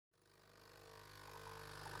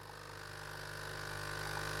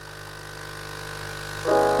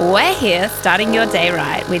We're here starting your day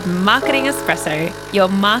right with Marketing Espresso, your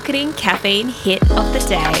marketing caffeine hit of the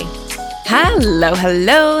day.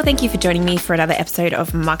 Hello. Thank you for joining me for another episode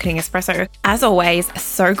of Marketing Espresso. As always,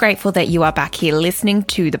 so grateful that you are back here listening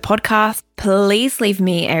to the podcast. Please leave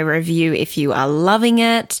me a review if you are loving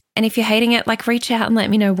it. And if you're hating it, reach out and let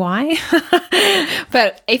me know why.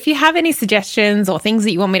 But if you have any suggestions or things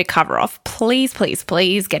that you want me to cover off, please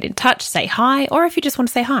get in touch, say hi. Or if you just want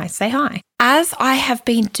to say hi, say hi. As I have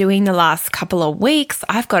been doing the last couple of weeks,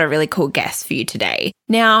 I've got a really cool guest for you today.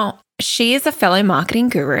 Now, she is a fellow marketing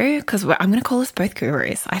guru, because I'm going to call us both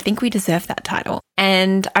gurus. I think we deserve that title.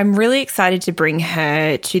 And I'm really excited to bring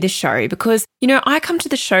her to the show because, I come to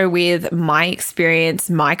the show with my experience,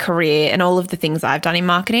 my career, and all of the things I've done in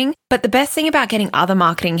marketing. But the best thing about getting other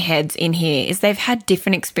marketing heads in here is they've had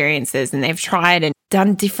different experiences and they've tried and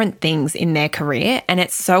done different things in their career. And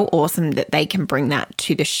it's so awesome that they can bring that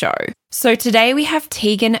to the show. So today we have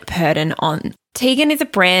Tegan Purdon on. Tegan is a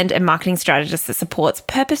brand and marketing strategist that supports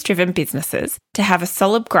purpose-driven businesses to have a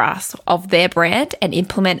solid grasp of their brand and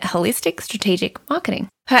implement holistic strategic marketing.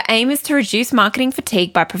 Her aim is to reduce marketing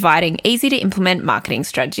fatigue by providing easy-to-implement marketing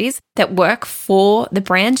strategies that work for the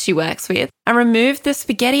brand she works with and remove the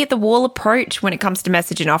spaghetti at the wall approach when it comes to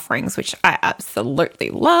message and offerings, which I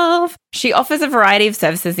absolutely love. She offers a variety of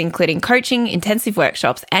services, including coaching, intensive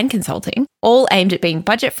workshops, and consulting, all aimed at being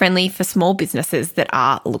budget-friendly for small businesses that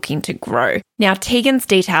are looking to grow. Now, Tegan's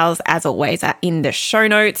details, as always, are in the show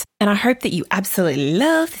notes, and I hope that you absolutely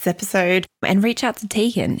love this episode and reach out to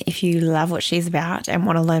Tegan if you love what she's about and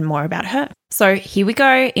want to learn more about her. So here we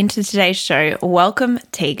go into today's show. Welcome,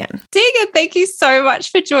 Tegan. Tegan, thank you so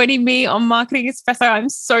much for joining me on Marketing Espresso. I'm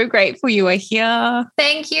so grateful you are here.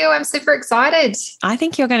 Thank you. I'm super excited. I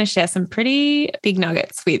think you're going to share some pretty big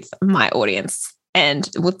nuggets with my audience and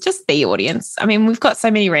with just the audience. I mean, we've got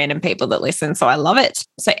so many random people that listen, so I love it.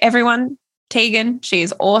 So everyone, Tegan, she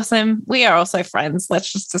is awesome. We are also friends.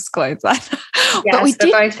 Let's just disclose that. Yes,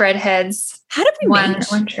 we're both redheads. How did we meet?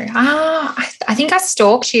 One true. I think I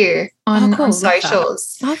stalked you on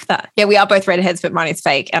socials. Love that. Yeah, we are both redheads, but mine is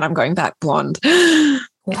fake and I'm going back blonde.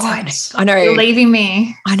 What? I know. You're leaving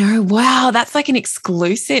me. I know. Wow, that's like an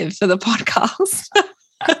exclusive for the podcast.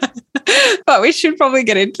 But we should probably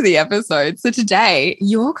get into the episode. So today,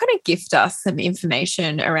 you're going to gift us some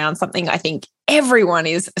information around something I think everyone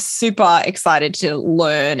is super excited to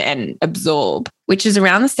learn and absorb, which is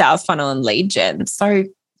around the sales funnel and lead gen. So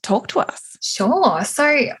talk to us. Sure.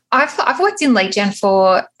 So I've worked in lead gen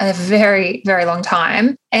for a very, very long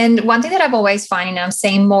time. And one thing that I've always finding, and I'm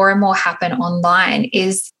seeing more and more happen online,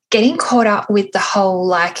 is getting caught up with the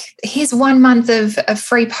whole, here's 1 month of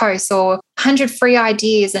free posts or 100 free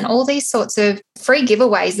ideas and all these sorts of free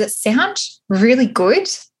giveaways that sound really good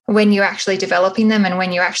when you're actually developing them and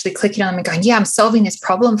when you're actually clicking on them and going, yeah, I'm solving this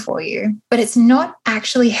problem for you. But it's not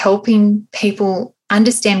actually helping people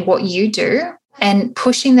understand what you do and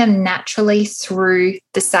pushing them naturally through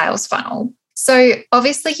the sales funnel. So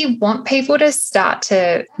obviously you want people to start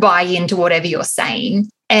to buy into whatever you're saying.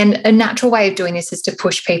 And a natural way of doing this is to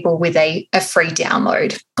push people with a free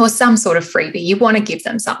download or some sort of freebie. You want to give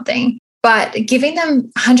them something. But giving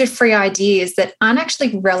them 100 free ideas that aren't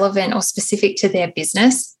actually relevant or specific to their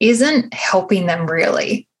business isn't helping them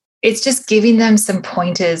really. It's just giving them some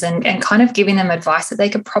pointers and kind of giving them advice that they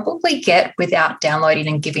could probably get without downloading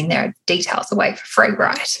and giving their details away for free,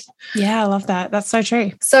 right? Yeah, I love that. That's so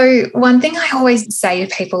true. So one thing I always say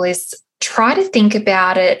to people is try to think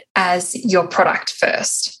about it as your product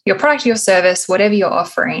first. Your product, your service, whatever you're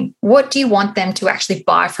offering. What do you want them to actually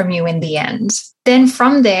buy from you in the end? Then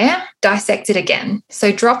from there, dissect it again.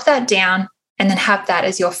 So drop that down and then have that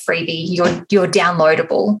as your freebie, your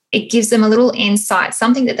downloadable. It gives them a little insight,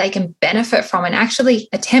 something that they can benefit from and actually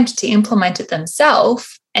attempt to implement it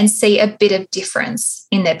themselves and see a bit of difference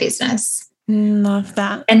in their business. Love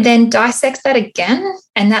that. And then dissect that again.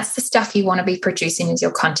 And that's the stuff you want to be producing as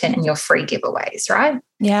your content and your free giveaways, right?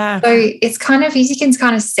 Yeah. So it's kind of, as you can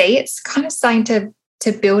kind of see, it's kind of starting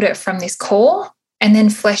to build it from this core and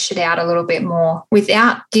then flesh it out a little bit more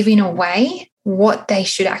without giving away what they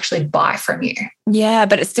should actually buy from you. Yeah,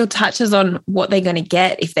 but it still touches on what they're going to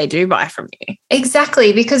get if they do buy from you.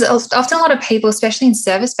 Exactly, because often a lot of people, especially in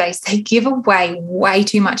service-based, they give away way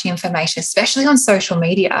too much information, especially on social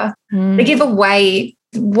media. They give away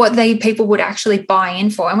what people would actually buy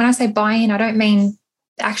in for. And when I say buy in, I don't mean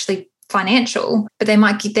actually financial, but they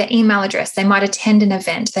might give their email address, they might attend an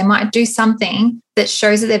event, they might do something that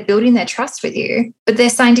shows that they're building their trust with you, but they're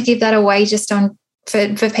saying to give that away just on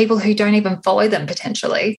for people who don't even follow them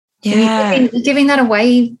potentially. Yeah. You're giving that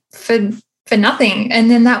away for nothing.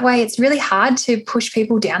 And then that way it's really hard to push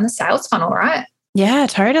people down the sales funnel, right? Yeah,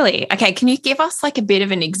 totally. Okay. Can you give us like a bit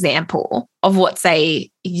of an example of what, say,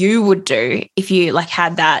 you would do if you like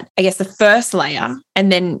had that, I guess, the first layer,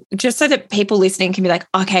 and then just so that people listening can be like,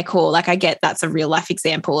 okay, cool. Like I get that's a real life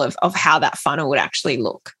example of how that funnel would actually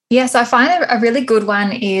look. Yes, I find a really good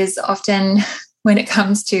one is often when it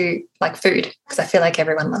comes to like food, because I feel like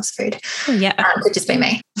everyone loves food. Oh, yeah. It could just be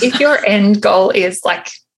me. If your end goal is like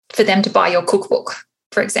for them to buy your cookbook,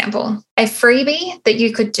 for example, a freebie that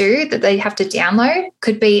you could do that they have to download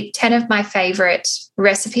could be 10 of my favorite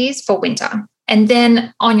recipes for winter. And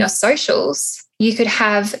then on your socials, you could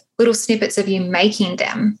have little snippets of you making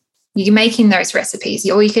them. You're making those recipes,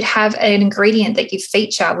 or you could have an ingredient that you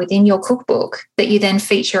feature within your cookbook that you then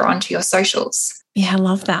feature onto your socials. Yeah, I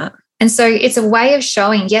love that. And so it's a way of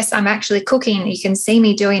showing, yes, I'm actually cooking. You can see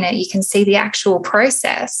me doing it. You can see the actual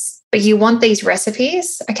process. But you want these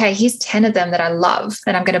recipes? Okay, here's 10 of them that I love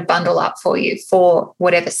that I'm going to bundle up for you for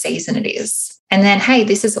whatever season it is. And then, hey,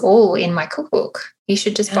 this is all in my cookbook. You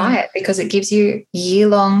should just buy it because it gives you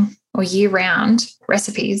year-long or year-round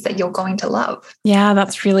recipes that you're going to love. Yeah,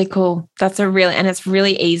 that's really cool. And it's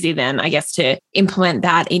really easy then, I guess, to implement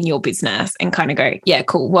that in your business and kind of go, yeah,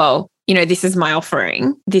 cool. Well, this is my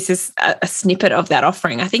offering. This is a snippet of that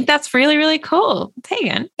offering. I think that's really, really cool.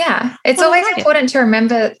 Tegan. Yeah. It's always important to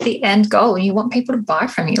remember the end goal. You want people to buy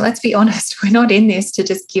from you. Let's be honest. We're not in this to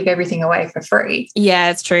just give everything away for free.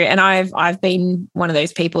 Yeah, it's true. And I've been one of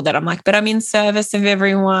those people that I'm like, but I'm in service of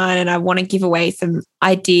everyone and I want to give away some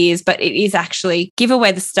ideas, but it is actually give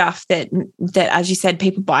away the stuff that, as you said,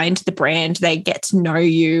 people buy into the brand. They get to know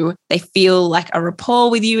you. They feel like a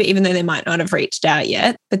rapport with you, even though they might not have reached out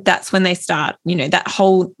yet. But that's when they start, that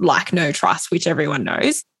whole like, no trust, which everyone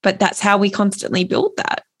knows. But that's how we constantly build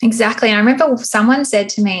that. Exactly. And I remember someone said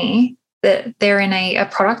to me that they're in a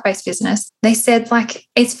product-based business. They said, like,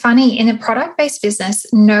 it's funny, in a product-based business,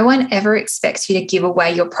 no one ever expects you to give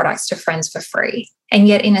away your products to friends for free. And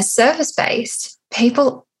yet in a service-based,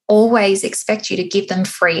 people always expect you to give them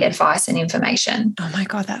free advice and information. Oh my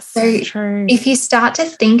God, that's so true. If you start to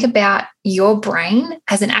think about your brain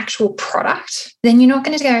as an actual product, then you're not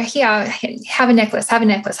going to go, here, have a necklace, have a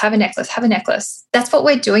necklace, have a necklace, have a necklace. That's what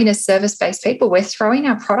we're doing as service-based people. We're throwing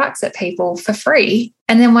our products at people for free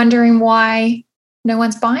and then wondering why no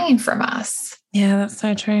one's buying from us. Yeah, that's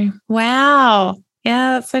so true. Wow.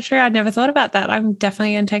 Yeah, that's so true. I'd never thought about that. I'm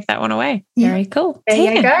definitely going to take that one away. Very cool.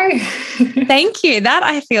 There you go. Thank you. That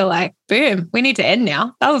I feel like, boom, we need to end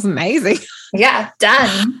now. That was amazing. Yeah,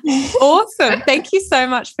 done. Awesome. Thank you so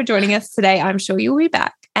much for joining us today. I'm sure you'll be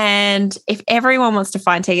back. And if everyone wants to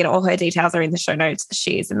find Tegan, all her details are in the show notes.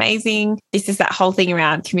 She is amazing. This is that whole thing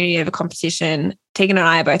around community over competition. Tegan and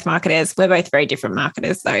I are both marketers. We're both very different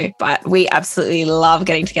marketers though, but we absolutely love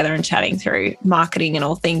getting together and chatting through marketing and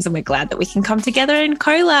all things. And we're glad that we can come together and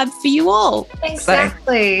collab for you all.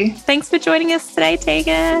 Exactly. So, thanks for joining us today,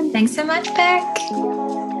 Tegan. Thanks so much,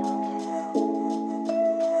 Beck.